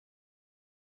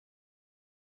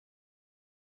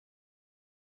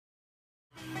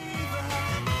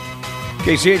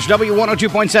KCHW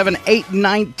 102.7,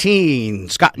 819.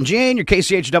 Scott and Jane, your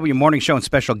KCHW morning show and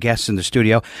special guests in the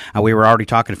studio. We were already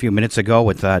talking a few minutes ago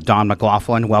with Dawn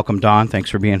McLaughlin. Welcome, Dawn. Thanks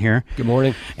for being here. Good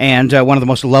morning. And one of the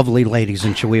most lovely ladies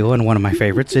in Chewelah and one of my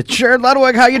favorites. It's Sharon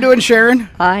Ludwig. How you doing, Sharon?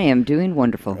 I am doing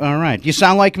wonderful. All right. You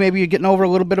sound like maybe you're getting over a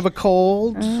little bit of a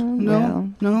cold.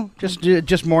 No?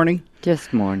 Just morning?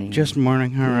 Just morning. Just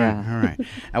morning. All right. Yeah. All right.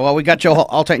 Well, we got you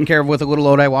all taken care of with a little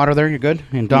Lodi water there. You're good?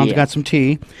 And Dawn's got some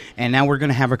tea. And now we're going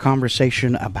to have a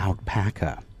conversation about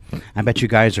PACA. I bet you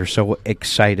guys are so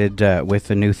excited with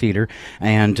the new theater.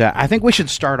 And I think we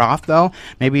should start off, though,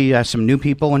 maybe some new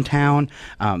people in town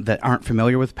that aren't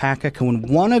familiar with PACA.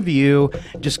 Can one of you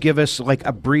just give us like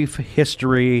a brief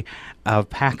history of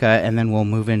PACA, and then we'll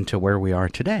move into where we are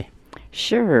today?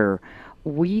 Sure.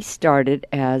 We started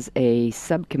as a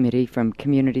subcommittee from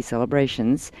Community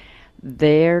Celebrations.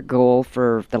 Their goal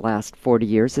for the last 40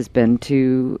 years has been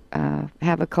to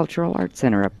have a cultural arts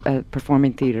center, a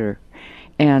performing theater.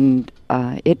 And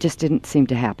it just didn't seem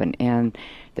to happen. And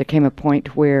there came a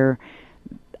point where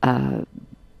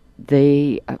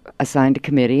they assigned a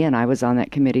committee, and I was on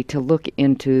that committee, to look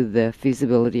into the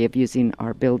feasibility of using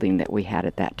our building that we had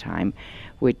at that time,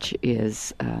 which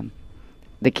is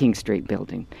the King Street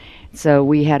building. So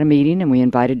we had a meeting, and we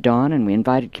invited Dawn, and we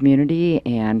invited community,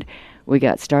 and we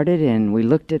got started, and we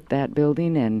looked at that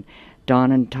building, and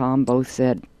Dawn and Tom both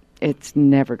said, it's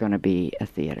never going to be a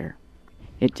theater.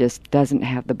 It just doesn't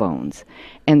have the bones.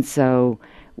 And so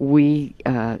we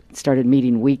started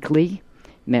meeting weekly,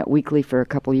 met weekly for a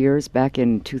couple years back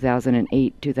in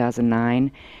 2008,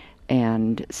 2009,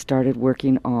 and started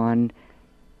working on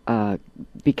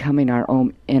becoming our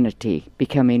own entity,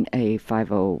 becoming a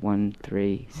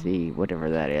 5013C, whatever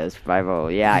that is.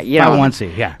 50, yeah.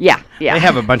 501C, yeah. Yeah. They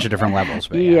have a bunch of different levels.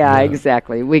 But yeah,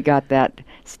 exactly. We got that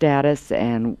status,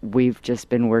 and we've just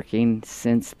been working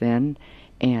since then.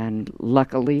 And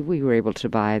luckily, we were able to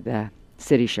buy the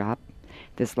city shop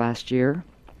this last year.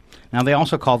 Now, they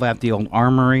also call that the old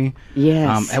armory.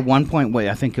 Yes. At one point,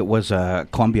 I think it was a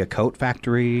Columbia Coat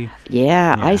Factory.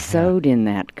 Yeah, I sewed in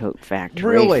that coat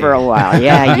factory Really? for a while.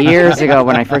 Yeah, years ago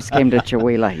when I first came to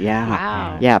Chewelah. Yeah.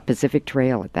 Wow. Yeah, Pacific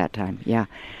Trail at that time. Yeah.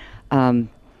 And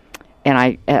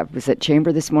I was at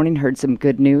Chamber this morning, heard some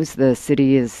good news. The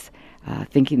city is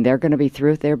thinking they're going to be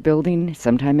through with their building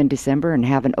sometime in December and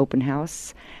have an open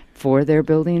house for their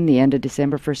building the end of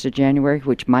December, 1st of January,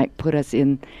 which might put us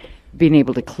in being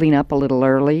able to clean up a little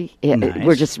early. Nice.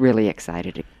 We're just really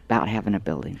excited about having a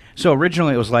building. So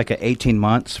originally it was like 18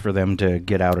 months for them to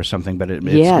get out or something, but it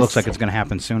Yes. looks like it's going to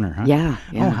happen sooner, huh? Yeah.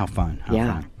 Oh, how fun. How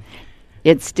fun.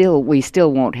 We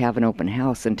still won't have an open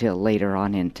house until later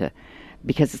on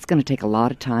because it's going to take a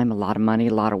lot of time, a lot of money,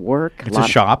 a lot of work. It's a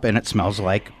shop, and it smells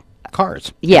like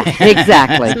cars. Yeah,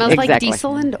 exactly. It smells like exactly.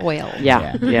 diesel and oil.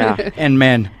 Yeah. And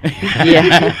men.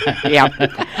 Yeah.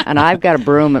 And I've got a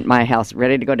broom at my house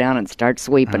ready to go down and start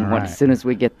sweeping All right. as soon as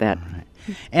we get that.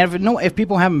 And if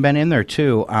people haven't been in there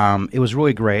too, it was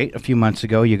really great. A few months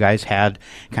ago, you guys had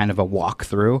kind of a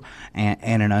walkthrough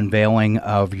and an unveiling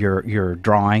of your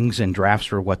drawings and drafts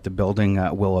for what the building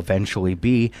will eventually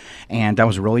be. And I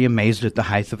was really amazed at the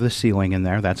height of the ceiling in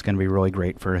there. That's going to be really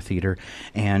great for a theater.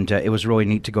 And it was really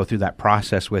neat to go through that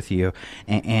process with you,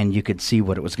 and you could see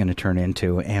what it was going to turn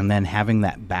into. And then having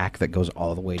that back that goes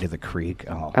all the way to the creek.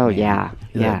 Oh man.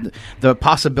 Yeah. The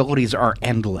possibilities are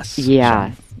endless.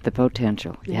 Yeah. The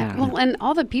potential, yeah. Well, and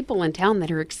all the people in town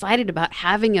that are excited about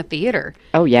having a theater.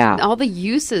 Oh, yeah. All the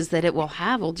uses that it will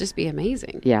have will just be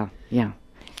amazing. Yeah.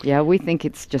 Yeah, we think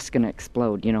it's just going to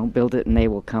explode, build it and they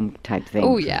will come type thing.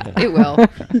 Oh, yeah, it will.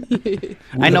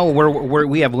 I know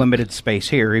we have limited space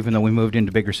here, even though we moved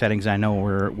into bigger settings. I know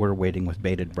we're waiting with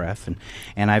bated breath,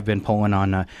 and I've been pulling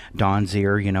on Don's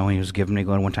ear. He was giving me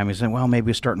one time. He said, "Well,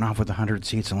 maybe starting off with 100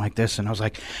 seats and like this," and I was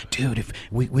like, "Dude, if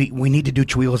we need to do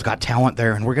Chewelah's Got Talent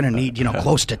there, and we're going to need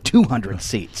close to 200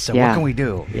 seats. So what can we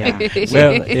do?" Yeah.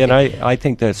 Well, and I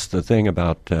think that's the thing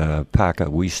about PACA.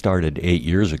 We started 8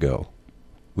 years ago.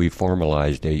 We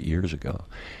formalized 8 years ago,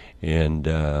 and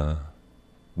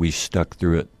we stuck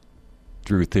through it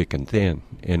through thick and thin.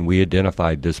 And we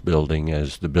identified this building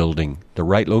as the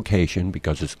right location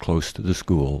because it's close to the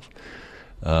schools.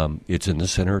 It's in the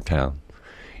center of town.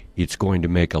 It's going to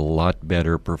make a lot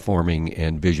better performing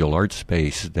and visual arts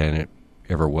space than it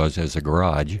ever was as a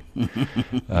garage.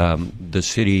 The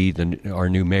city, our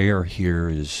new mayor here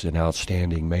is an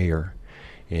outstanding mayor,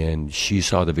 and she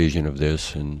saw the vision of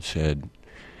this and said,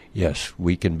 yes,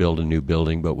 we can build a new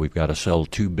building, but we've got to sell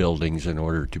 2 buildings in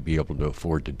order to be able to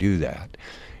afford to do that.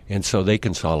 And so they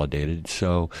consolidated.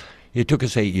 So it took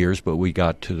us 8 years, but we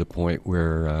got to the point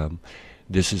where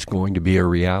this is going to be a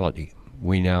reality.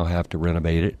 we now have to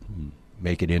renovate it, and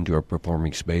make it into a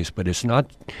performing space. But it's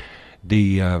not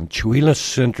the Chewelah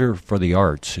Center for the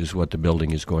Arts is what the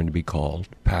building is going to be called.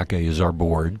 PACA is our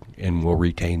board, and we'll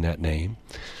retain that name.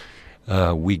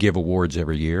 We give awards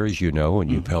every year, as you know,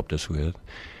 and you've helped us with.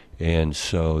 And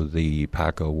so the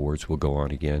PACA Awards will go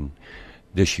on again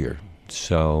this year.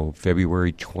 So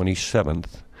February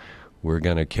 27th, we're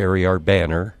going to carry our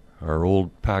banner, our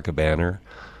old PACA banner,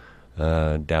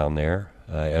 down there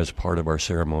as part of our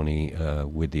ceremony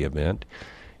with the event,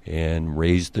 and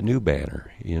raise the new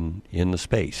banner in the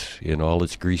space in all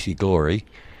its greasy glory,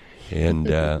 and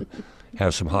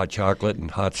have some hot chocolate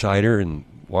and hot cider, and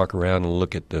walk around and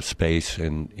look at the space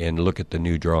and look at the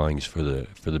new drawings for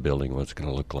the building, what it's going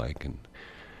to look like, and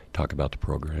talk about the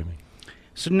programming.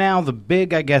 So now the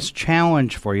big, I guess,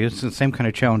 challenge for you, it's the same kind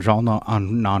of challenge all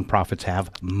nonprofits have,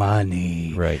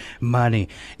 money. Right. Money.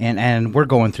 And we're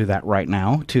going through that right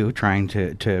now, too, trying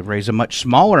to raise a much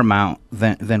smaller amount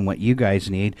than what you guys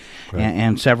need, Right.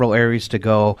 and several areas to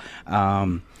go.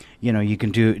 You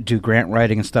can do grant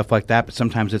writing and stuff like that, but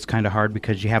sometimes it's kind of hard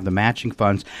because you have the matching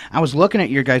funds. I was looking at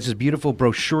your guys' beautiful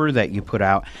brochure that you put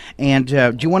out, and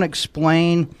do you want to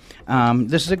explain?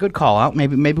 This is a good call out.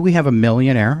 Maybe we have a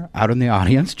millionaire out in the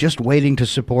audience just waiting to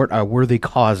support a worthy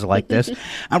cause like this.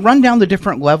 Run down the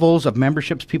different levels of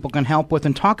memberships people can help with,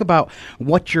 and talk about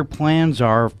what your plans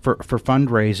are for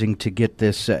fundraising to get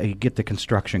this get the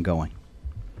construction going.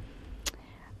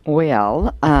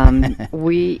 Well,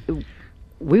 we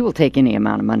will take any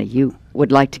amount of money you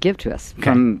would like to give to us,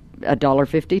 from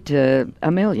 $1.50 to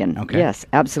 $1 million. Okay. Yes,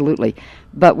 absolutely.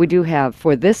 But we do have,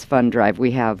 for this fund drive, we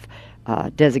have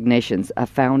designations. A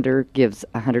founder gives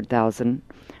 $100,000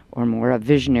 or more. A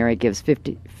visionary gives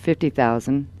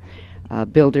 $50,000. A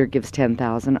builder gives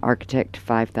 $10,000. Architect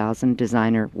 $5,000.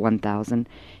 Designer $1,000.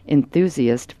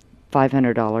 Enthusiast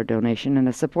 $500 donation, and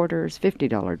a supporter's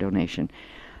 $50 donation.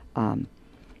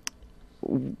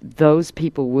 Those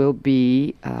people will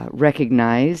be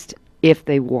recognized if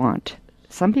they want.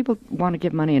 Some people want to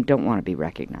give money and don't want to be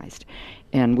recognized.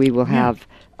 And we will have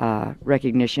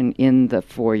recognition in the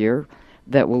foyer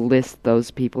that will list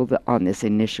those people on this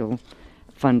initial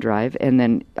fund drive. And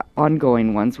then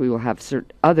ongoing ones, we will have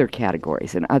other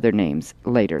categories and other names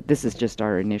later. This is just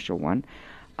our initial one.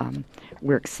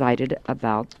 We're excited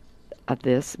about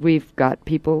this. We've got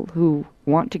people who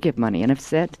want to give money and have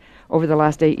said over the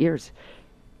last 8 years,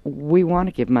 we want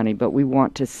to give money, but we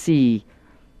want to see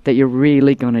that you're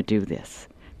really going to do this.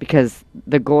 Because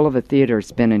the goal of a theater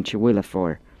has been in Chewelah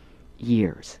for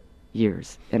years,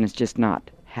 and it's just not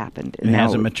happened. It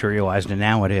hasn't materialized, and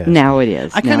now it is. Now it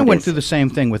is. I kind of went through the same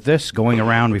thing with this, going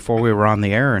around before we were on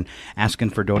the air and asking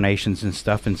for donations and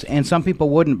stuff, and some people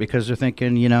wouldn't because they're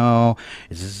thinking,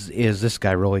 is this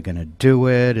guy really going to do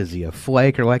it? Is he a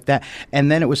flake or like that?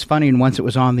 And then it was funny, and once it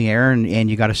was on the air and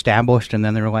you got established, and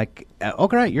then they were like, oh,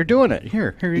 great, you're doing it.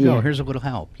 Here you go. Here's a little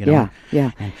help. Yeah.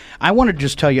 And I want to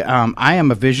just tell you, I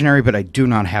am a visionary, but I do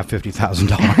not have $50,000.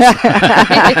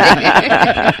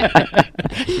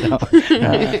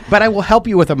 But I will help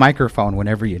you with a microphone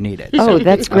whenever you need it. Oh,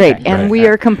 that's great. Okay. And Right. we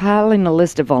are compiling a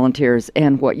list of volunteers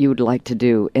and what you would like to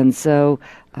do. And so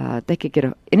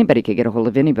anybody could get a hold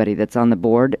of anybody that's on the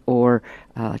board, or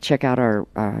check out our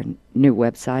new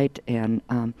website. And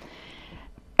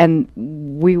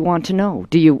we want to know,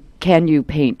 can you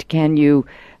paint? Can you,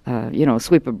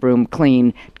 sweep a broom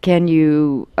clean? Can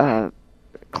you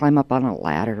climb up on a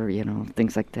ladder,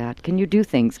 things like that? Can you do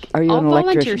things? Are you I'll an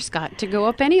electrician? volunteer, Scott, to go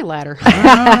up any ladder.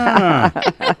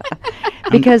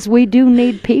 Because we do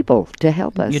need people to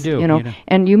help us. You do.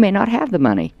 And you may not have the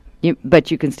money,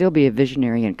 but you can still be a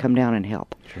visionary and come down and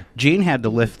help. Sure. Gene had to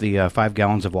lift the 5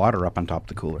 gallons of water up on top of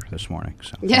the cooler this morning.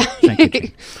 So Yeah. thank you,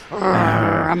 Gene.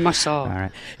 A muscle. All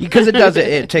right, because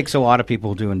it takes a lot of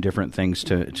people doing different things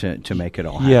to make it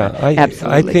all happen. Yeah, I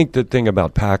Absolutely. think the thing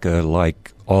about PACA,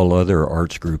 like all other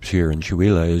arts groups here in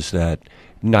Chewelah, is that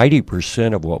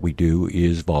 90% of what we do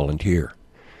is volunteer.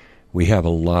 We have a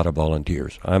lot of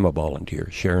volunteers. I'm a volunteer.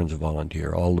 Sharon's a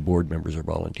volunteer. All the board members are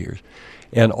volunteers.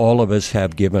 And all of us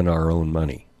have given our own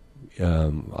money.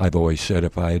 I've always said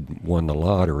if I had won the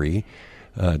lottery,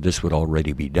 this would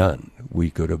already be done. We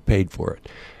could have paid for it.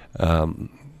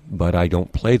 But I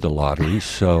don't play the lottery,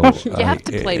 so... You have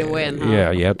to play to win, huh?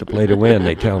 Yeah, you have to play to win,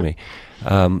 they tell me.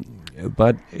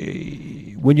 But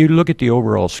when you look at the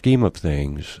overall scheme of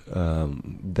things,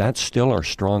 that's still our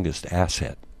strongest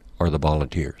asset, are the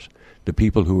volunteers. The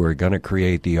people who are going to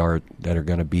create the art, that are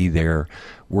going to be there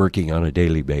working on a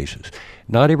daily basis.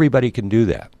 Not everybody can do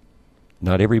that.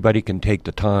 Not everybody can take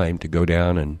the time to go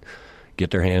down and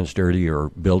get their hands dirty or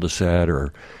build a set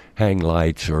or hang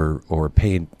lights or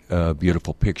paint a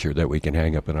beautiful picture that we can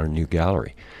hang up in our new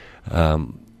gallery.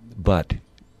 But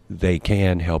they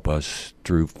can help us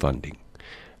through funding.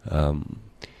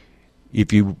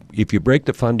 If you break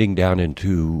the funding down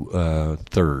into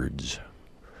thirds,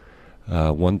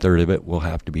 1/3 of it will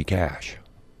have to be cash.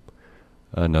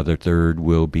 Another third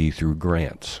will be through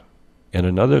grants. And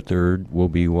another third will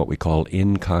be what we call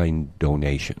in-kind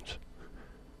donations.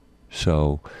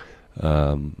 So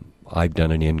I've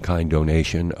done an in-kind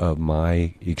donation of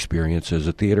my experience as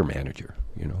a theater manager.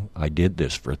 I did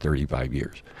this for 35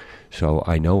 years. So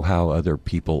I know how other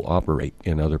people operate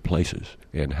in other places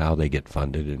and how they get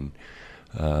funded. And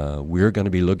we're going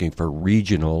to be looking for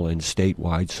regional and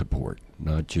statewide support,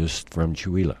 not just from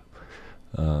Chewelah.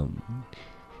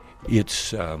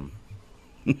 It's...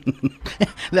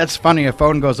 That's funny. A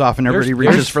phone goes off and everybody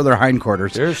reaches for their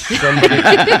hindquarters. There's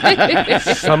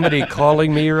somebody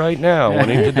calling me right now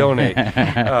wanting to donate.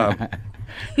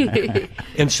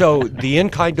 And so the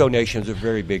in-kind donation is a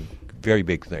very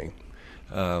big thing.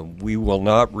 We will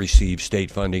not receive state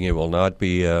funding. It will not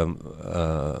be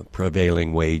a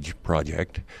prevailing wage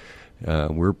project.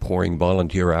 We're pouring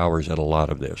volunteer hours at a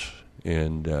lot of this.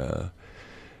 And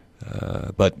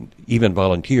but even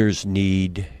volunteers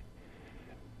need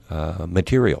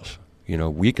materials.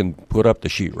 We can put up the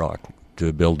sheetrock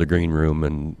to build the green room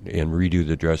and redo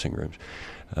the dressing rooms.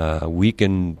 We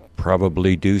can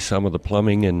probably do some of the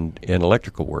plumbing and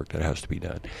electrical work that has to be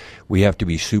done. We have to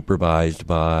be supervised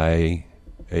by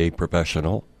a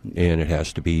professional, and it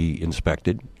has to be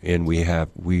inspected. And we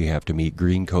have to meet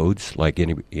green codes like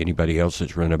anybody else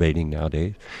that's renovating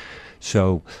nowadays.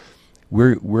 So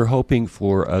we're hoping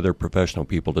for other professional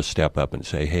people to step up and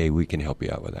say, "Hey, we can help you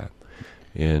out with that."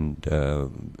 And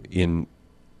in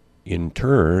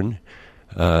turn,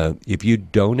 if you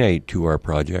donate to our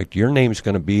project, your name's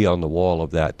going to be on the wall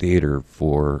of that theater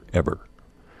forever.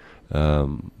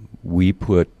 We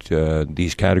put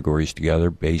these categories together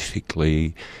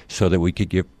basically so that we could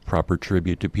give proper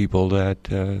tribute to people that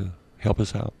help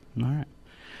us out. All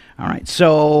right.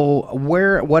 So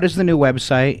what is the new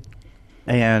website?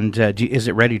 And is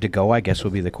it ready to go, I guess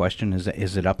would be the question.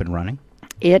 Is it up and running?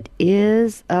 It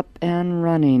is up and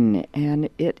running, and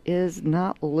it is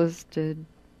not listed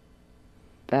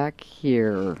back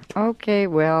here. Okay,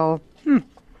 well...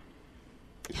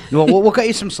 Well, we'll cut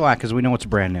you some slack because we know it's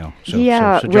brand new. So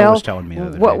Joe was telling me the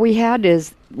other what day. we had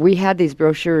is we had these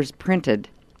brochures printed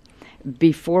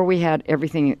before we had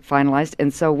everything finalized,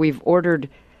 and so we've ordered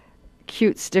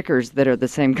cute stickers that are the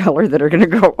same color that are going to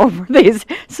go over these,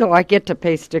 so I get to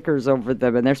paste stickers over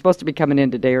them, and they're supposed to be coming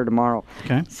in today or tomorrow.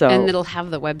 Okay. So And it'll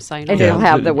have the website on and it. it'll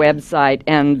have the website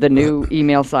and the new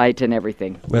email site and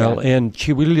everything. Well, and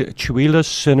Chewelah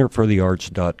Center for the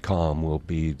Arts.com will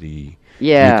be the...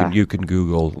 Yeah. You can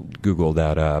Google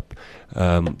that up.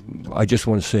 I just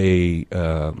want to say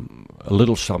a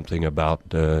little something about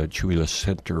the Chewelah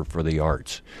Center for the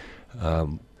Arts.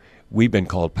 We've been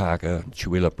called PACA,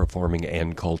 Chewelah Performing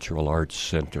and Cultural Arts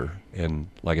Center. And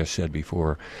like I said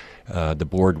before, the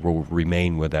board will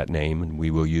remain with that name, and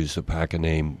we will use the PACA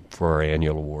name for our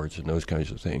annual awards and those kinds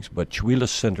of things. But Chewelah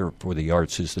Center for the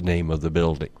Arts is the name of the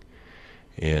building.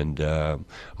 And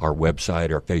our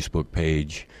website, our Facebook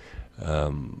page,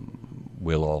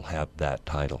 will all have that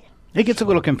title. It gets a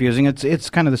little confusing. It's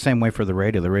kind of the same way for the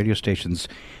radio. The radio station's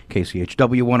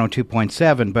KCHW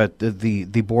 102.7, but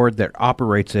the board that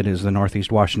operates it is the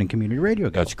Northeast Washington Community Radio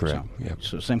Guild. That's correct.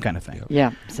 So same kind of thing.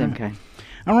 Yeah, same kind.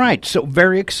 All right, so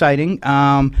very exciting.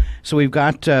 So we've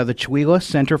got the Chewelah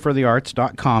Center for the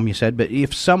Arts.com, you said, but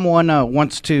if someone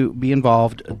wants to be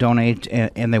involved, donate,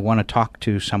 and they want to talk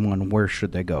to someone, where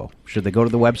should they go? Should they go to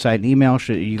the website and email?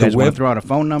 Should you guys want to throw out a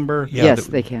phone number? Yeah, yes,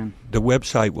 they can. The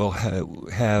website will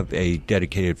have a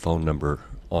dedicated phone number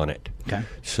on it. Okay.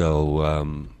 So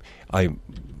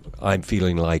I'm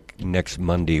feeling like next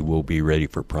Monday we'll be ready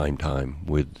for prime time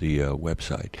with the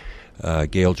website.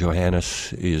 Gail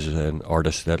Johannes is an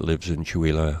artist that lives in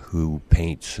Chewelah who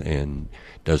paints and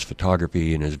does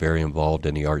photography and is very involved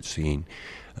in the art scene.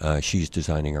 She's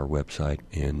designing our website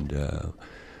and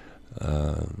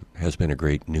has been a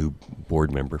great new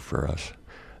board member for us.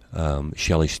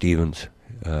 Shelley Stevens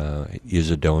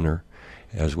is a donor,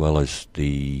 as well as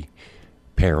the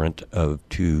parent of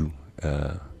two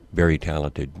very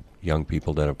talented young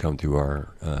people that have come through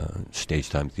our Stage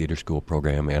Time Theater School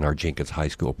program and our Jenkins High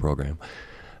School program.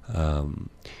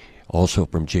 Also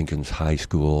from Jenkins High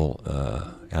School,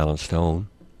 Alan Stone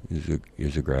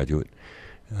is a graduate.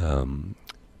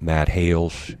 Matt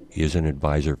Hales is an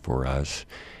advisor for us.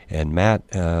 And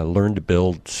Matt learned to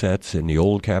build sets in the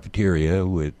old cafeteria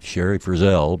with Sherry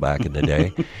Frizzell back in the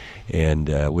day, and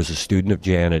was a student of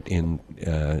Janet in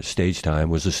stage time,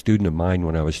 was a student of mine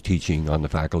when I was teaching on the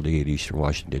faculty at Eastern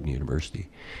Washington University.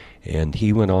 And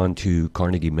he went on to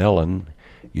Carnegie Mellon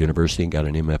University and got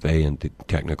an MFA in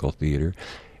technical theater.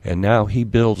 And now he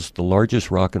builds the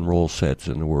largest rock and roll sets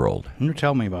in the world. You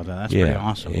tell me about that. That's pretty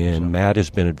awesome. And Matt has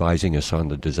been advising us on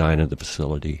the design of the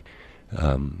facility,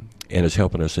 and is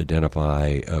helping us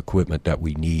identify equipment that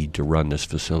we need to run this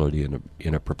facility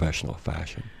in a professional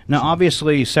fashion. Now,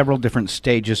 obviously, several different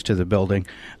stages to the building,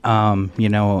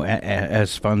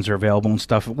 as funds are available and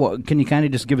stuff. Well, can you kind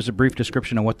of just give us a brief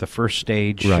description of what the first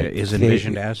stage is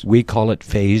envisioned as? We call it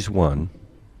Phase 1.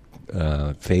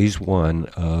 Phase 1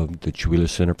 of the Chewelah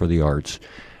Center for the Arts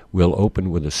will open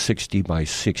with a 60 by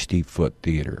 60 foot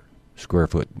theater. Square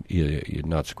foot,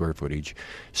 not square footage.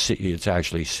 It's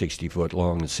actually 60 foot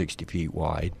long and 60 feet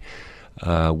wide.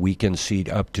 We can seat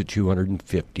up to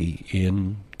 250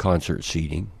 in concert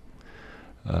seating.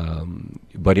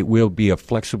 But it will be a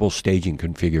flexible staging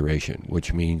configuration,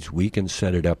 which means we can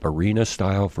set it up arena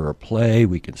style for a play,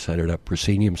 we can set it up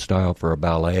proscenium style for a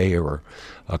ballet or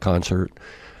a concert.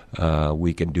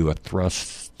 We can do a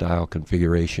thrust style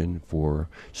configuration for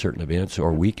certain events,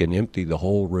 or we can empty the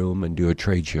whole room and do a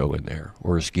trade show in there,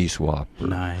 or a ski swap.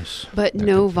 Nice. But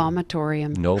no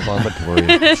vomitorium. No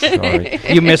vomitorium.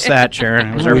 Sorry. You missed that, Sharon.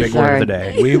 It was our big word of the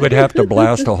day. We would have to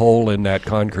blast a hole in that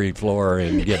concrete floor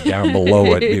and get down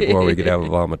below it before we could have a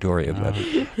vomitorium.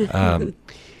 But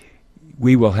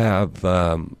we will have,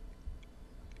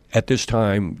 at this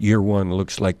time, year one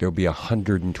looks like there'll be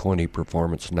 120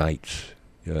 performance nights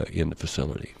in the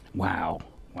facility. Wow.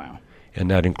 And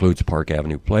that includes Park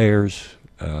Avenue Players,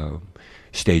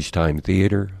 Stage Time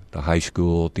Theater, the high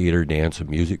school theater, dance, and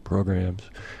music programs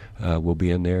will be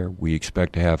in there. We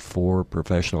expect to have 4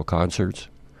 professional concerts.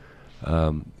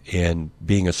 And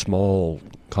being a small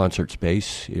concert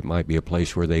space, it might be a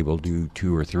place where they will do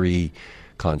 2 or 3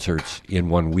 concerts in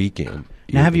one weekend.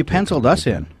 Now, have you penciled us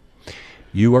in?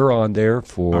 You are on there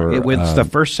for it's the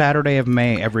first Saturday of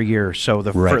May every year. So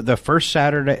the first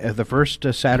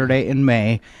Saturday in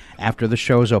May, after the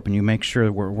show's open, you make sure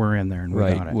we're in there and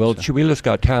we're on it. Well, Chewelah's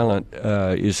Got Talent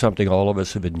is something all of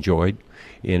us have enjoyed,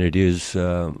 and it is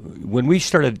when we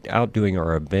started out doing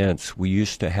our events, we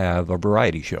used to have a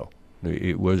variety show.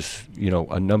 It was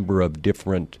a number of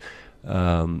different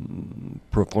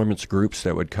performance groups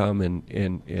that would come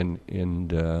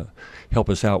and help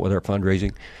us out with our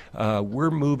fundraising. We're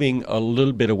moving a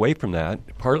little bit away from that,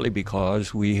 partly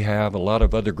because we have a lot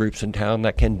of other groups in town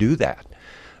that can do that.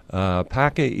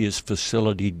 PACA is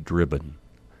facility driven.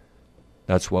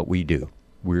 That's what we do.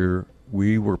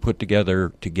 We were put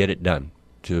together to get it done,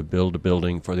 to build a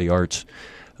building for the arts.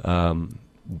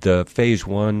 The Phase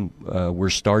 1, we're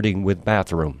starting with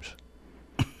bathrooms.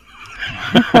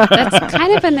 That's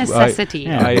kind of a necessity.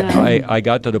 I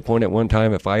got to the point at one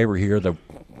time, if I ever hear the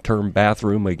term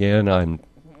bathroom again, I'm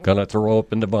going to throw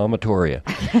up in the vomitoria.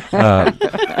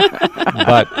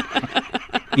 But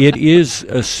it is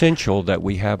essential that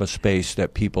we have a space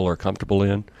that people are comfortable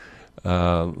in.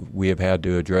 We have had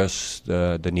to address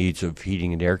the needs of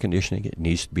heating and air conditioning. It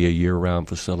needs to be a year-round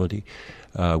facility.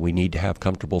 We need to have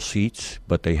comfortable seats,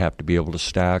 but they have to be able to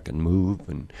stack and move.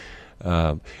 And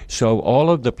so all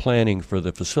of the planning for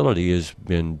the facility has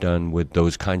been done with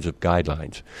those kinds of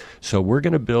guidelines. So we're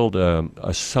going to build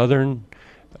a southern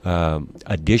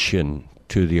addition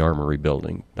to the Armory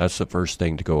building. That's the first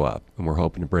thing to go up, and we're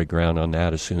hoping to break ground on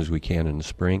that as soon as we can in the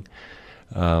spring.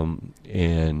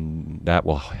 And that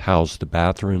will house the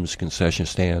bathrooms, concession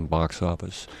stand, box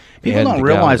office. People don't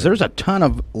realize there's a ton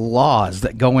of laws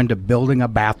that go into building a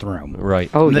bathroom. Right.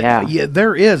 Oh, yeah. Yeah,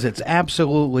 there is. It's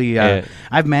absolutely...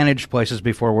 I've managed places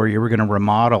before where you were going to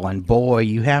remodel, and boy,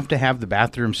 you have to have the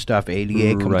bathroom stuff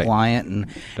ADA compliant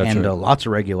and lots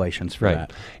of regulations for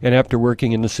that. And after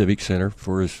working in the Civic Center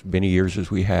for as many years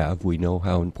as we have, we know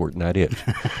how important that is.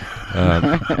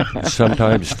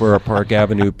 Sometimes for a Park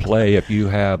Avenue play, if you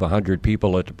have 100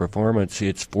 people at the performance,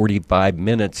 it's 45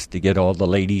 minutes to get all the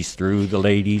ladies through the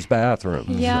ladies' bathroom.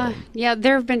 Yeah, yeah.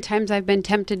 There have been times I've been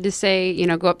tempted to say,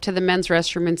 go up to the men's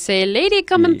restroom and say, "Lady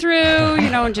coming through,"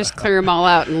 and just clear them all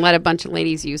out and let a bunch of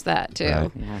ladies use that too.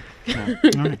 Right.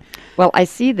 Yeah. Well, I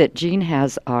see that Jean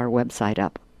has our website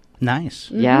up. Nice.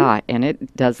 Mm-hmm. Yeah, and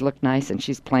it does look nice, and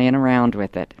she's playing around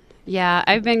with it. Yeah,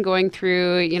 I've been going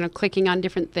through, clicking on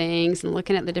different things and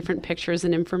looking at the different pictures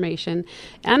and information,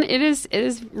 and it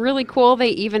is really cool. They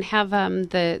even have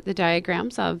the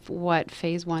diagrams of what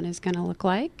Phase 1 is going to look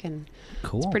like, and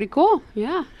cool. It's pretty cool.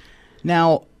 Yeah.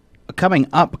 Now, coming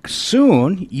up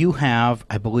soon, you have,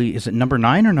 I believe, is it number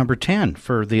 9 or number 10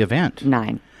 for the event?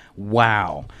 9.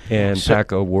 Wow. And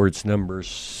PACA Awards number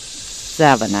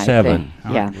 7, I 7.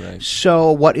 think. Yeah. Right.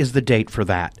 So what is the date for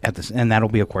that? And that'll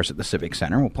be, of course, at the Civic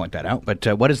Center. We'll point that out. But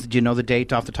do you know the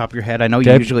date off the top of your head? I know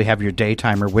you usually have your day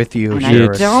timer with you. And I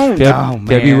don't.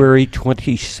 February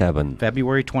 27th.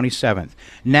 February 27th.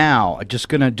 Now, just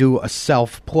going to do a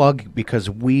self-plug because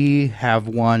we have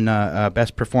won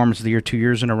Best Performance of the Year 2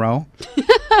 years in a row.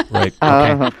 Right.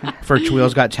 Okay. For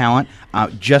Chewelah's Got Talent.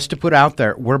 Just to put out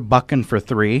there, we're bucking for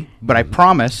 3. But I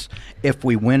promise, if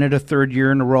we win it a 3rd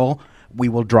year in a row, we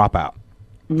will drop out.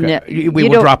 No, We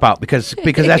will drop out because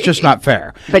that's just not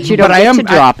fair. But you don't get to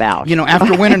drop out.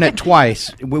 After winning it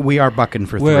twice, we are bucking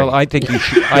for 3. Well, I think you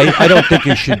should. I don't think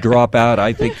you should drop out.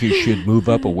 I think you should move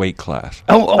up a weight class.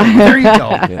 Oh, there you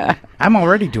go. Yeah. I'm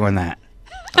already doing that.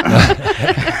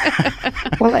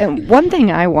 Well, and one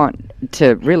thing I want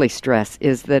to really stress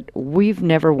is that we've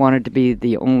never wanted to be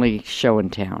the only show in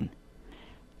town.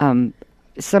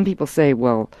 Some people say,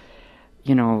 well,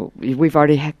 we've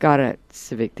already got a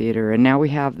Civic Theater, and now we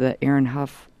have the Aaron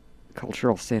Huff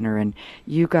Cultural Center, and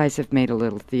you guys have made a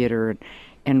little theater,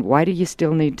 and why do you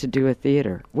still need to do a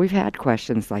theater? We've had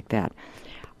questions like that.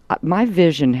 My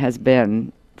vision has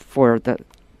been, for the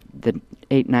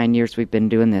 8-9 years we've been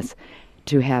doing this,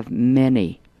 to have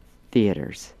many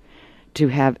theaters, to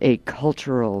have a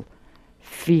cultural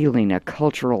feeling, a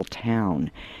cultural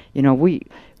town.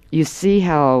 You see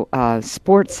how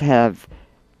sports have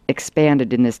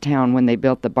expanded in this town when they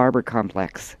built the Barber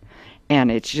Complex,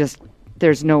 and it's just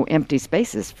there's no empty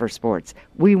spaces for sports.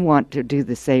 We want to do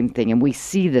the same thing, and we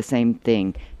see the same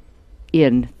thing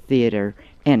in theater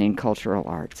and in cultural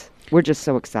arts. We're just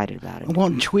so excited about it. Well,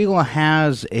 Chewelah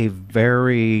has a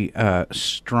very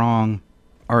strong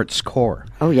arts core.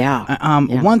 Oh, yeah.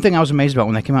 Yeah. One thing I was amazed about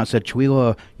when they came out and said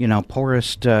Chewelah,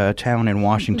 poorest town in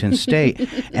Washington State.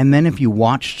 And then if you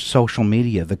watched social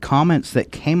media, the comments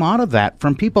that came out of that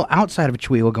from people outside of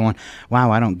Chewelah going,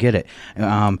 wow, I don't get it.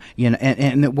 And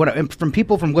from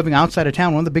people from living outside of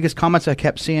town, one of the biggest comments I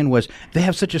kept seeing was they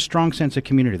have such a strong sense of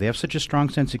community. They have such a strong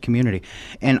sense of community.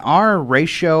 And our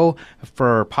ratio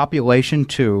for population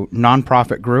to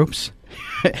nonprofit groups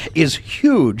is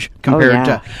huge compared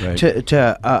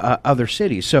to other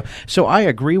cities. So I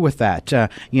agree with that.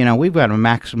 We've got a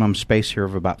maximum space here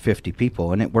of about 50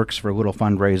 people, and it works for little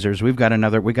fundraisers. We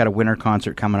got a winter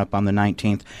concert coming up on the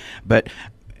 19th. But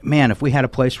man, if we had a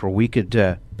place where we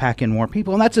could pack in more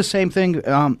people, and that's the same thing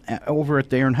over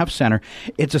at the Aaron Huff Center.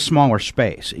 It's a smaller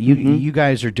space. You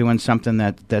guys are doing something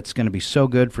that's going to be so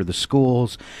good for the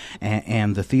schools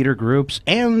and the theater groups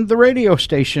and the radio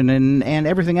station and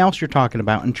everything else you're talking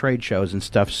about and trade shows and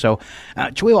stuff. So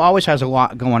Chewelah always has a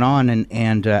lot going on,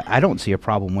 and I don't see a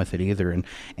problem with it either.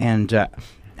 And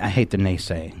I hate the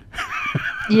naysaying.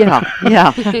 Yeah.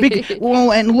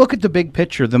 Well, and look at the big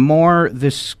picture. The more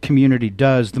this community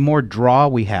does, the more draw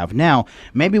we have. Now,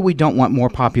 maybe we don't want more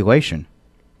population,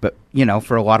 but,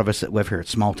 for a lot of us that live here at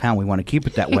small town, we want to keep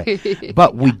it that way.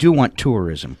 But we do want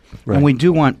tourism, and we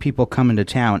do want people coming to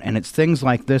town, and it's things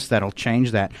like this that'll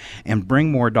change that and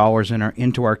bring more dollars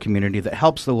into our community that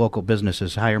helps the local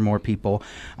businesses hire more people.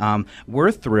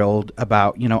 We're thrilled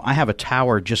about, I have a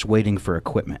tower just waiting for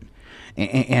equipment.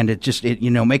 And it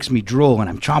makes me drool, and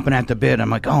I'm chomping at the bit. I'm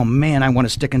like, oh man, I want to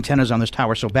stick antennas on this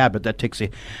tower so bad, but that takes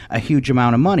a huge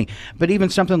amount of money. But even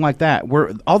something like that,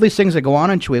 all these things that go on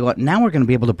in Chewelah, now we're going to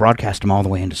be able to broadcast them all the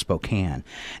way into Spokane,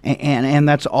 and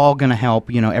that's all going to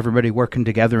help. Everybody working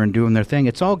together and doing their thing.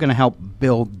 It's all going to help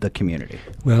build the community.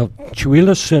 Well,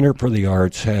 Chewelah Center for the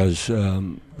Arts has.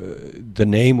 The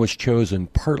name was chosen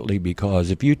partly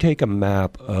because if you take a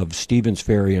map of Stevens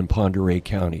Ferry in Pend Oreille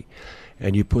County,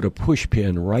 and you put a push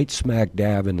pin right smack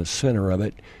dab in the center of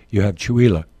it, you have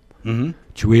Chewelah. Mm-hmm.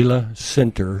 Chewelah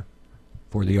Center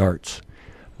for the Arts.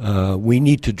 We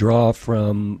need to draw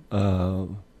from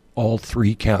all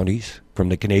 3 counties, from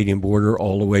the Canadian border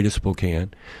all the way to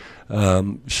Spokane.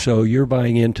 So you're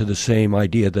buying into the same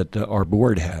idea that our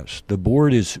board has. The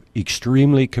board is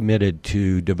extremely committed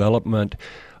to development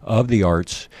of the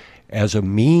arts as a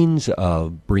means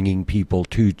of bringing people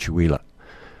to Chewelah.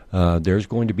 There's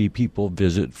going to be people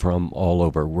visit from all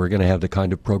over. We're going to have the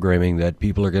kind of programming that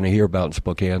people are going to hear about in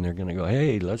Spokane. They're going to go,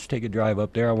 hey, let's take a drive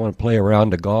up there. I want to play a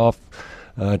round of golf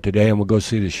today, and we'll go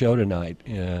see the show tonight.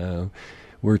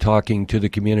 We're talking to the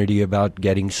community about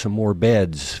getting some more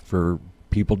beds for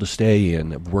people to stay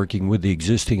in, working with the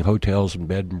existing hotels and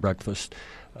bed and breakfast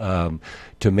to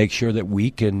make sure that we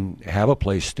can have a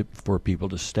place for people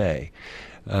to stay.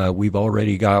 We've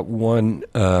already got one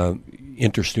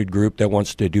interested group that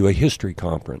wants to do a history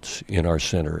conference in our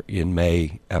center in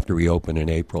May after we open in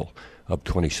April of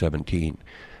 2017.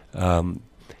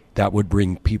 That would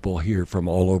bring people here from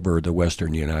all over the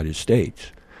western United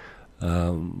States.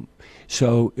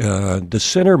 So the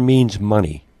center means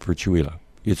money for Chewelah.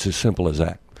 It's as simple as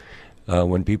that.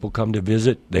 When people come to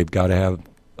visit, they've got to have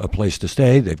a place to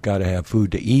stay. They've got to have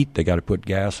food to eat. They got to put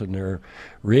gas in their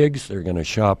rigs. They're going to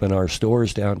shop in our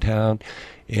stores downtown.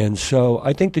 And so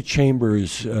I think the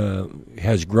Chambers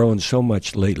has grown so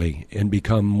much lately and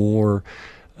become more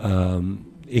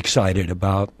excited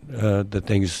about the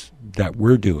things that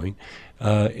we're doing.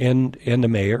 And the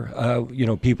mayor,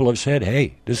 people have said,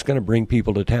 "Hey, this is going to bring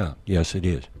people to town." Yes, it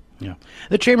is. Yeah,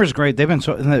 the Chamber's great. They've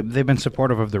been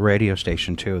supportive of the radio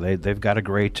station too. They've got a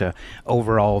great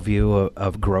overall view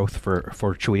of growth for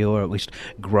Chewelah, or at least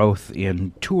growth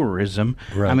in tourism.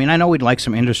 Right. I mean, I know we'd like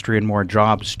some industry and more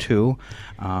jobs too,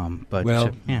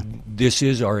 but this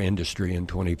is our industry in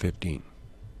 2015.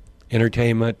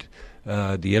 Entertainment,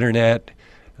 the internet.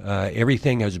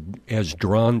 Everything has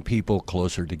drawn people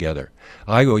closer together.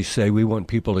 I always say we want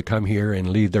people to come here and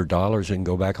leave their dollars and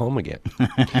go back home again.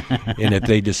 And if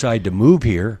they decide to move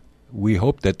here, we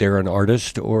hope that they're an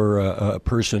artist or a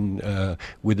person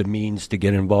with the means to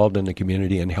get involved in the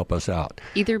community and help us out.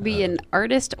 Either be an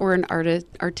artist or an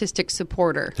artistic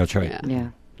supporter. That's right. Yeah.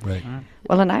 Right.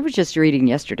 Well, and I was just reading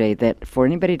yesterday that for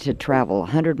anybody to travel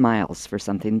 100 miles for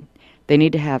something, they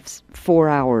need to have 4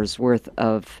 hours worth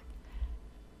of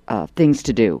things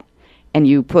to do. And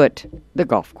you put the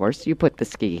golf course, you put the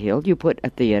ski hill, you put a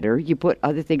theater, you put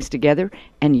other things together,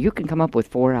 and you can come up with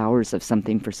 4 hours of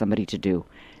something for somebody to do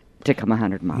to come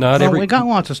 100 miles. We got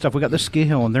lots of stuff. We got the ski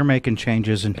hill, and they're making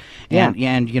changes, and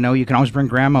you can always bring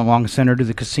Grandma along, send her to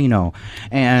the casino,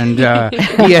 and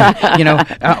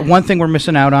one thing we're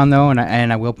missing out on though,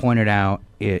 and I will point it out,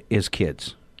 is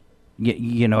kids.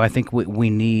 I think we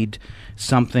need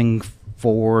something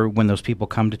for when those people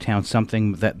come to town,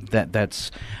 something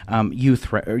that's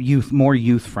more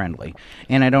youth friendly.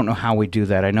 And I don't know how we do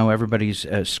that. I know everybody's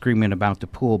screaming about the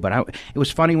pool, but it was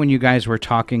funny when you guys were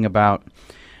talking about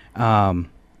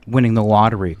winning the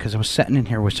lottery, because I was sitting in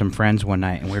here with some friends one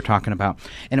night and we were talking about,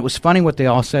 and it was funny what they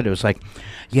all said. It was like,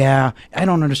 yeah, I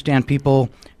don't understand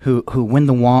people who win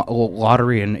the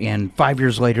lottery and 5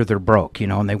 years later they're broke,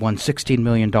 and they won $16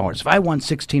 million. If I won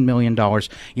 $16 million,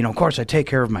 of course I take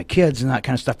care of my kids and that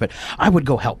kind of stuff, but I would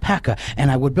go help PACA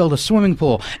and I would build a swimming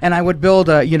pool and I would build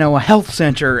a health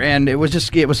center, and it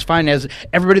was fine as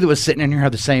everybody that was sitting in here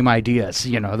had the same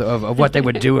ideas, of what they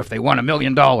would do if they won $1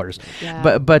 million.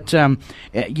 Yeah. But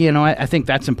I think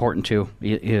that's important too,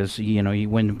 is,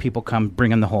 when people come,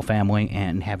 bringing the whole family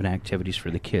and having activities for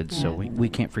the kids. Yeah. So we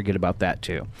can't forget about that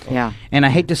too. Yeah. And I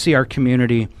hate to see our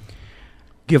community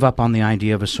give up on the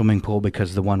idea of a swimming pool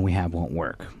because the one we have won't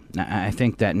work. I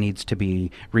think that needs to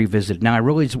be revisited. Now, I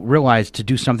really realize to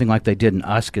do something like they did in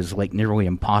Usk is like nearly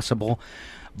impossible,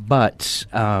 but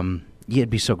it'd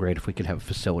be so great if we could have a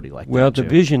facility like that. Well, the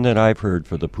vision that I've heard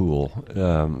for the pool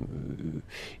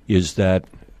is that,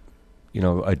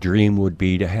 a dream would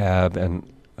be to have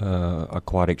an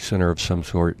aquatic center of some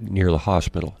sort near the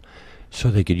hospital so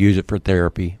they could use it for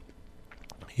therapy.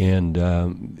 And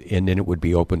then it would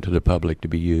be open to the public to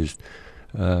be used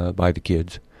by the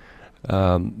kids.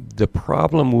 The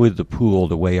problem with the pool,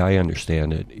 the way I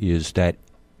understand it, is that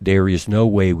there is no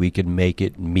way we can make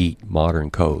it meet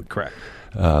modern code. Correct.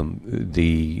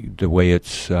 The way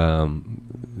it's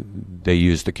they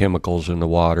use the chemicals in the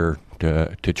water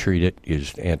to treat it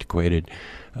is antiquated.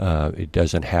 It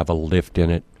doesn't have a lift in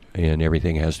it, and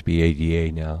everything has to be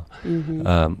ADA now.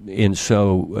 Mm-hmm. And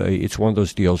so it's one of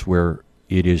those deals where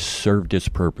it has served its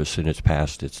purpose and it's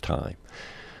past its time.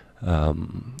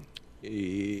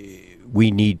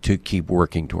 We need to keep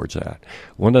working towards that.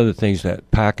 One of the things that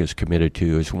PACA is committed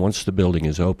to is once the building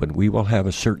is open, we will have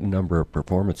a certain number of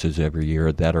performances every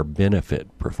year that are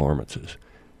benefit performances.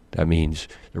 That means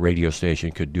the radio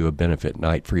station could do a benefit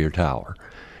night for your tower,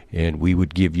 and we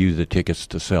would give you the tickets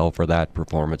to sell for that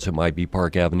performance. It might be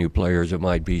Park Avenue Players, it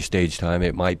might be stage time,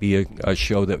 it might be a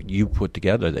show that you put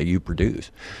together, that you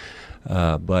produce.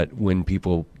 But when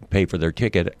people pay for their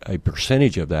ticket, a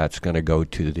percentage of that's going to go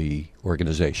to the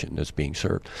organization that's being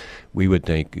served. We would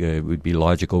think it would be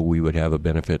logical we would have a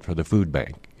benefit for the food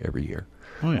bank every year.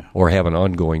 Oh, yeah. Or have an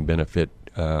ongoing benefit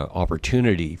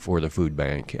opportunity for the food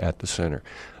bank at the center.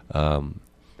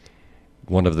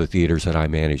 One of the theaters that I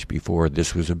managed before,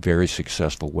 this was a very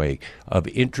successful way of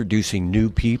introducing new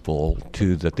people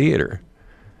to the theater.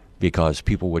 because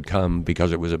people would come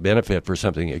because it was a benefit for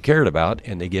something they cared about,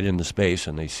 and they get in the space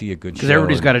and they see a good show. Because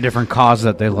everybody's got a different cause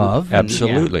that they love.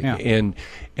 Absolutely. Yeah. And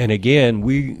again,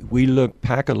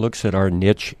 PACA looks at our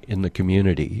niche in the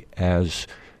community as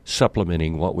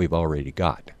supplementing what we've already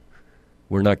got.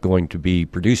 We're not going to be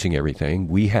producing everything.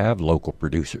 We have local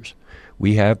producers.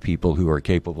 We have people who are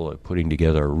capable of putting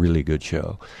together a really good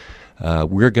show.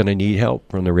 We're going to need help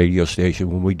from the radio station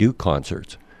when we do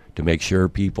concerts to make sure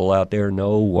people out there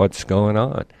know what's going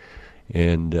on.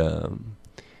 And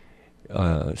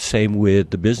same with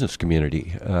the business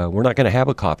community. We're not going to have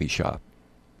a coffee shop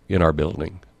in our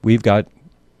building. We've got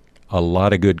a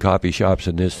lot of good coffee shops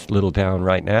in this little town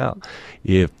right now.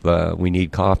 If we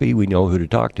need coffee, we know who to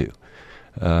talk to.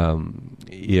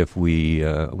 If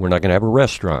we're not going to have a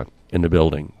restaurant in the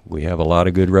building. We have a lot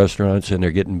of good restaurants, and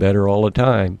they're getting better all the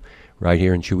time right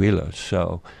here in Chewelah.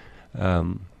 So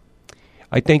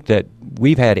I think that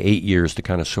we've had 8 years to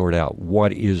kind of sort out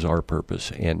what is our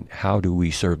purpose and how do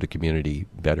we serve the community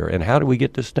better and how do we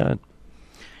get this done.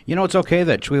 You know, it's okay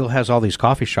that Chewelah has all these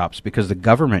coffee shops because the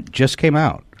government just came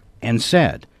out and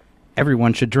said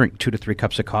everyone should drink 2 to 3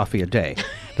 cups of coffee a day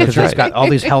because it's got all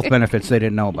these health benefits they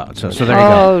didn't know about. So there you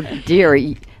go. Oh,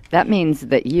 dear. That means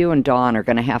that you and Dawn are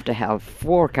going to have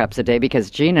 4 cups a day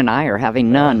because Gene and I are having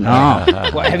none. Oh.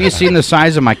 Well, have you seen the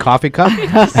size of my coffee cup?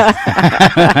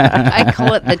 I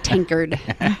call it the tankard.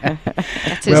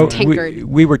 That's his tankard.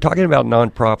 We were talking about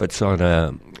nonprofits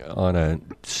on a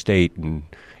state, and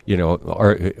you know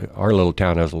our little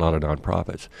town has a lot of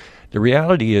nonprofits. The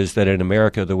reality is that in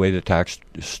America, the way the tax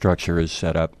structure is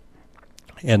set up,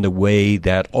 and the way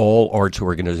that all arts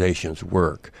organizations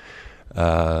work,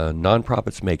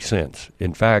 nonprofits make sense.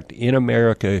 In fact, in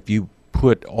America, if you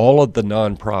put all of the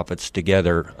nonprofits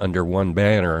together under one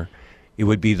banner, it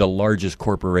would be the largest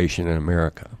corporation in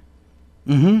America.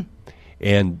 Mm-hmm.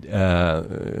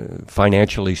 And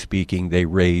financially speaking, they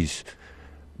raise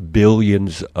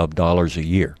billions of dollars a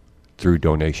year through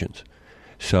donations.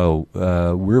 So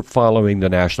we're following the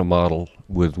national model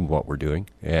with what we're doing,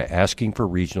 asking for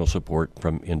regional support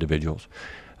from individuals.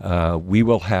 We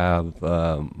will have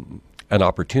an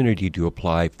opportunity to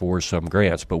apply for some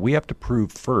grants, but we have to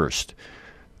prove first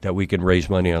that we can raise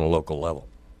money on a local level.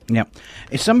 Yeah.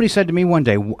 Somebody said to me one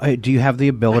day, do you have the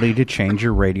ability to change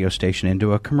your radio station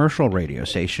into a commercial radio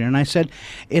station? And I said,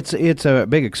 it's a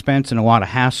big expense and a lot of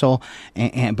hassle,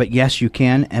 but yes, you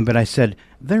can. But I said,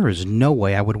 there is no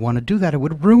way I would want to do that. It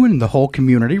would ruin the whole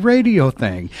community radio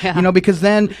thing. Yeah. You know, because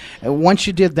then once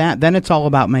you did that, then it's all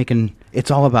about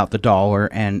the dollar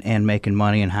and making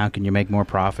money and how can you make more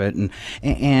profit.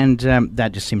 And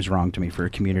that just seems wrong to me for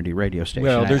a community radio station.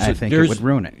 Well, I think it would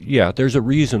ruin it. Yeah, there's a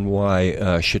reason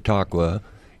why Chautauqua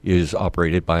is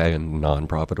operated by a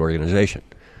nonprofit organization.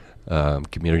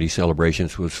 Community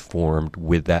Celebrations was formed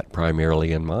with that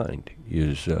primarily in mind,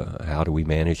 is how do we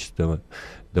manage the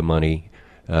money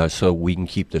so we can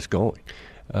keep this going.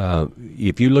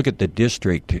 If you look at the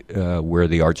district where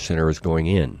the Arts Center is going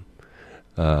in,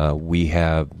 we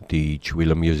have the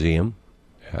Chewelah Museum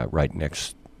right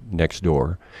next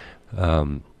door.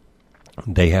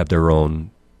 They have their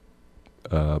own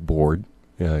board,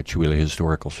 Chewelah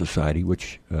Historical Society,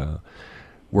 which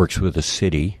works with the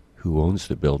city who owns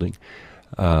the building.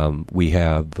 We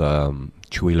have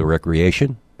Chewelah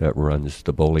Recreation that runs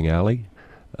the bowling alley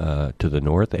to the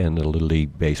north and the Little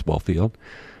League baseball field.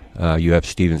 You have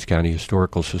Stevens County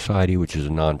Historical Society, which is a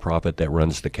nonprofit that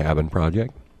runs the cabin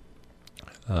project.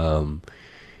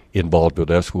 Involved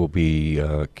with us will be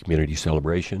Community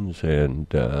Celebrations and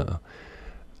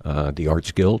the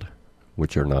Arts Guild,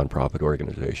 which are nonprofit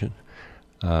organizations.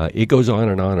 It goes on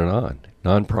and on and on.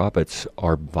 Nonprofits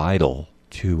are vital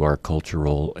to our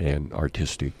cultural and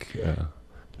artistic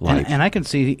life. And I can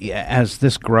see as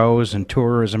this grows and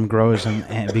tourism grows,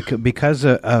 and because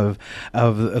of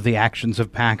the actions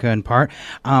of PACA in part,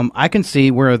 I can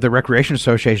see where the Recreation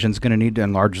Association is going to need to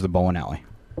enlarge the bowling alley.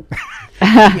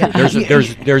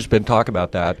 There's been talk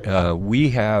about that. We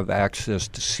have access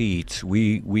to seats.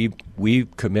 We've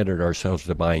committed ourselves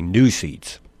to buying new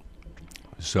seats.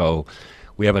 So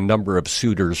we have a number of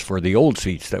suitors for the old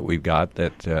seats that we've got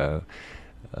that.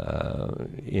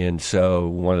 And so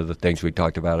one of the things we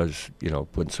talked about is,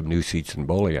 putting some new seats in the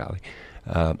bowling alley.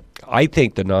 I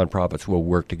think the nonprofits will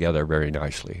work together very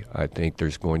nicely. I think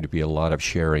there's going to be a lot of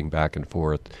sharing back and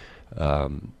forth,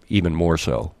 even more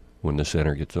so when the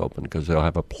center gets open, because they'll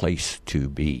have a place to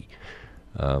be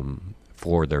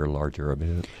for their larger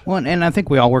events. Well, and I think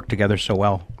we all work together so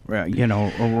well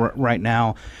right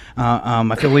now.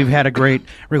 I feel we've had a great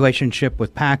relationship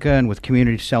with PACA and with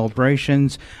community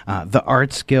celebrations. The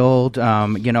Arts Guild,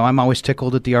 I'm always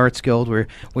tickled at the Arts Guild.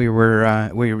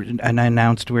 And I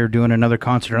announced we were doing another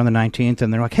concert on the 19th,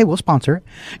 and they're like, "Hey, we'll sponsor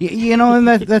it." And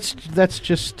that's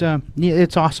just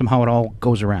it's awesome how it all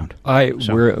goes around.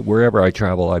 Wherever I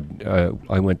travel,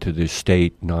 I went to the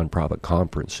state nonprofit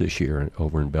conference this year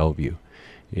over in Bellevue.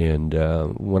 And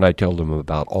when I tell them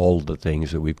about all the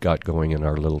things that we've got going in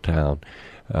our little town,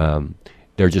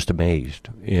 they're just amazed.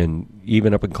 And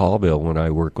even up in Colville, when I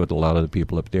work with a lot of the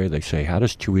people up there, they say, "How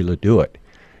does Chewelah do it?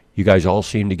 You guys all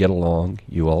seem to get along.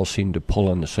 You all seem to pull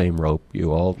on the same rope.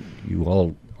 You all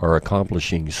are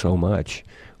accomplishing so much.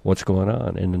 What's going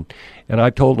on?" And I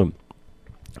told them,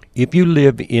 if you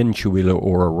live in Chewelah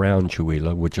or around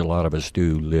Chewelah, which a lot of us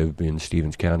do live in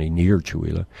Stevens County near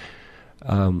Chewelah,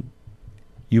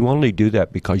 you only do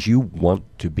that because you want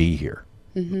to be here.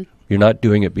 Mm-hmm. You're not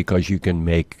doing it because you can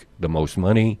make the most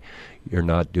money. You're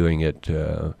not doing it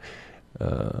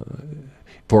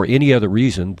for any other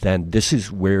reason than this is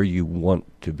where you want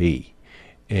to be.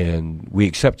 And we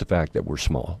accept the fact that we're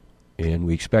small. And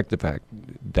we expect the fact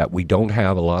that we don't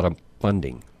have a lot of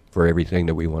funding for everything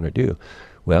that we want to do.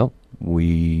 Well,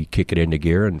 we kick it into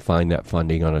gear and find that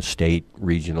funding on a state,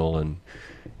 regional,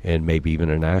 and maybe even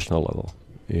a national level.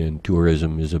 And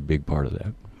tourism is a big part of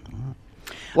that.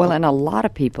 Well, and a lot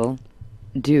of people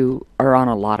are on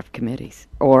a lot of committees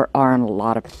or are on a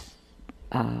lot of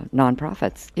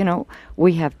nonprofits.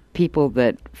 We have people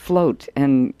that float,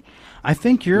 and I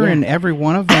think you're in every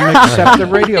one of them except the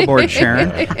radio board,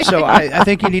 Sharon. So I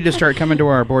think you need to start coming to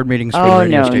our board meetings for the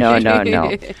radio station.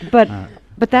 No.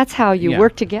 But that's how you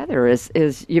work together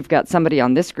is you've got somebody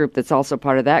on this group that's also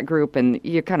part of that group, and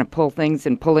you kind of pull things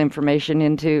and pull information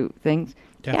into things.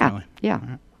 Definitely. Yeah.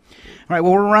 All right.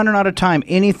 Well, we're running out of time.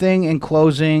 Anything in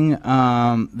closing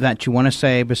that you want to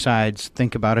say besides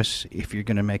think about us if you're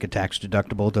going to make a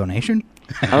tax-deductible donation?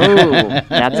 Oh,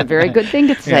 that's a very good thing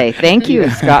to say. Thank you,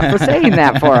 Scott, for saying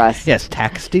that for us. Yes,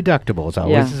 tax-deductible is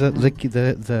always the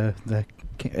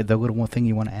little thing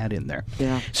you want to add in there.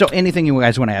 Yeah. So anything you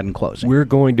guys want to add in closing? We're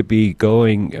going to be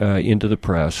going into the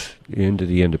press, into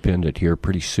the Independent here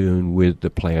pretty soon with the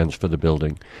plans for the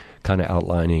building, kind of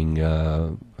outlining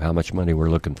how much money we're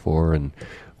looking for and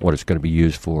what it's going to be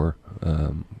used for.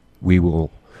 We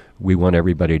want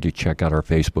everybody to check out our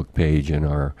Facebook page and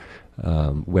our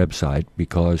website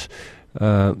because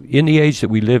in the age that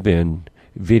we live in,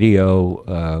 video,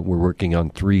 we're working on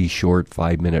 3 short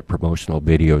 5-minute promotional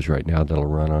videos right now that'll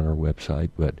run on our website,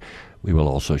 but we will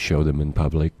also show them in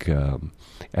public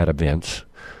at events.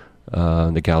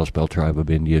 The Kalispel Tribe of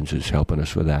Indians is helping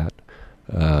us with that.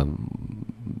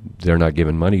 They're not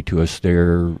giving money to us.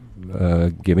 They're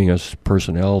giving us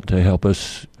personnel to help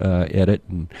us edit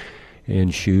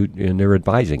and shoot, and they're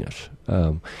advising us.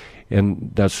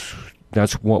 And that's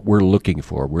what we're looking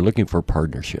for. We're looking for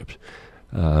partnerships.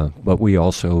 But we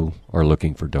also are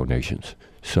looking for donations.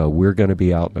 So we're going to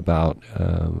be out and about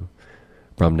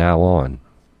from now on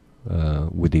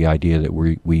with the idea that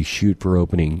we shoot for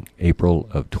opening April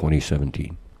of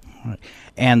 2017. All right.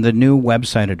 And the new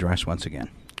website address once again?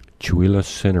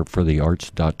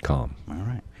 ChewelahCenterfortheArts.com. All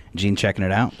right. Gene checking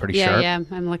it out? Pretty sharp? Yeah,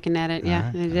 I'm looking at it.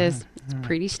 Yeah, it is. It's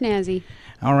pretty snazzy.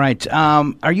 All right.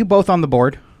 Are you both on the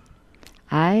board?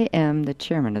 I am the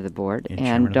chairman of the board,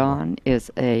 and Dawn is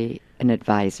an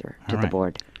advisor to the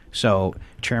board. So,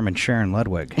 Chairman Sharon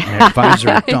Ludwig and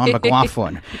Advisor Don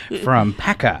McLaughlin from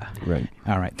PACA. Right.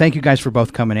 All right. Thank you guys for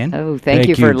both coming in. Oh, thank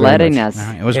you for letting us. All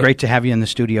right. It was great to have you in the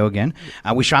studio again.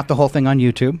 We shot the whole thing on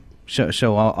YouTube,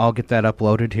 so I'll get that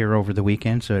uploaded here over the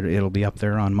weekend, so it'll be up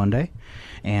there on Monday.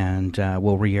 And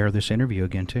we'll re-air this interview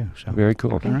again, too. So. Very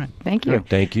cool. All right. Thank you.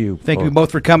 Thank you. Thank you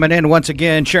both for coming in. Once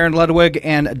again, Sharon Ludwig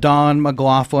and Don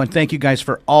McLaughlin. Thank you guys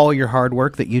for all your hard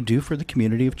work that you do for the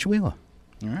community of Chewelah.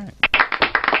 All right.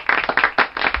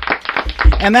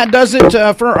 And that does it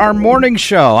for our morning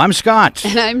show. I'm Scott.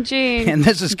 And I'm Jean. And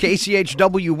this is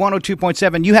KCHW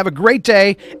 102.7. You have a great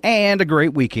day and a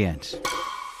great weekend.